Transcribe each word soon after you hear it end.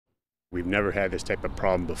We've never had this type of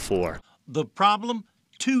problem before. The problem?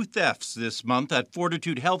 2 thefts this month at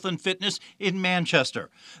Fortitude Health and Fitness in Manchester.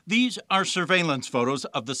 These are surveillance photos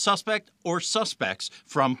of the suspect or suspects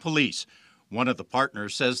from police. One of the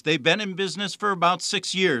partners says they've been in business for about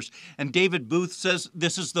 6 years, and David Booth says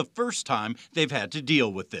this is the first time they've had to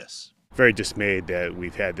deal with this. Very dismayed that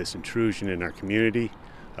we've had this intrusion in our community.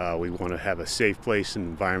 We want to have a safe place and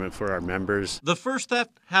environment for our members. The first theft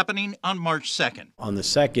happening on March 2nd. On the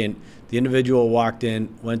 2nd, the individual walked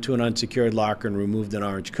in, went to an unsecured locker and removed an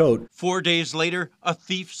orange coat. 4 days later, a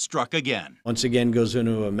thief struck again. Once again goes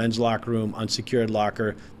into a men's locker room, unsecured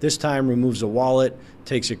locker. This time removes a wallet,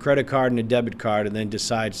 takes a credit card and a debit card, and then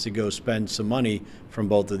decides to go spend some money from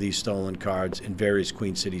both of these stolen cards in various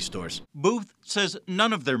Queen City stores. Booth says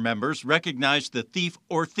none of their members recognize the thief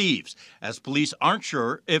or thieves, as police aren't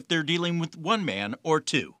sure if they're dealing with one man or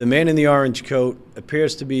two. The man in the orange coat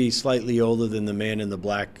appears to be slightly older than the man in the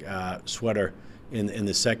black sweater in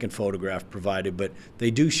the second photograph provided, but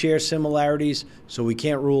they do share similarities, so we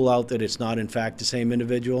can't rule out that it's not in fact the same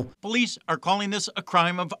individual. Police are calling this a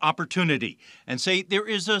crime of opportunity and say there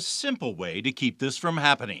is a simple way to keep this from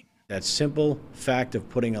happening. That simple fact of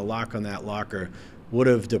putting a lock on that locker would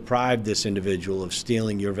have deprived this individual of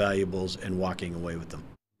stealing your valuables and walking away with them.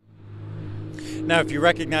 Now, if you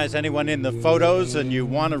recognize anyone in the photos and you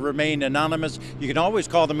want to remain anonymous, you can always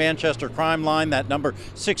call the Manchester Crime Line, that number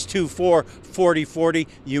 624-4040.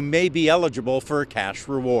 You may be eligible for a cash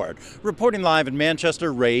reward. Reporting live in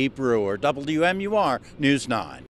Manchester, Ray Brewer, WMUR News 9.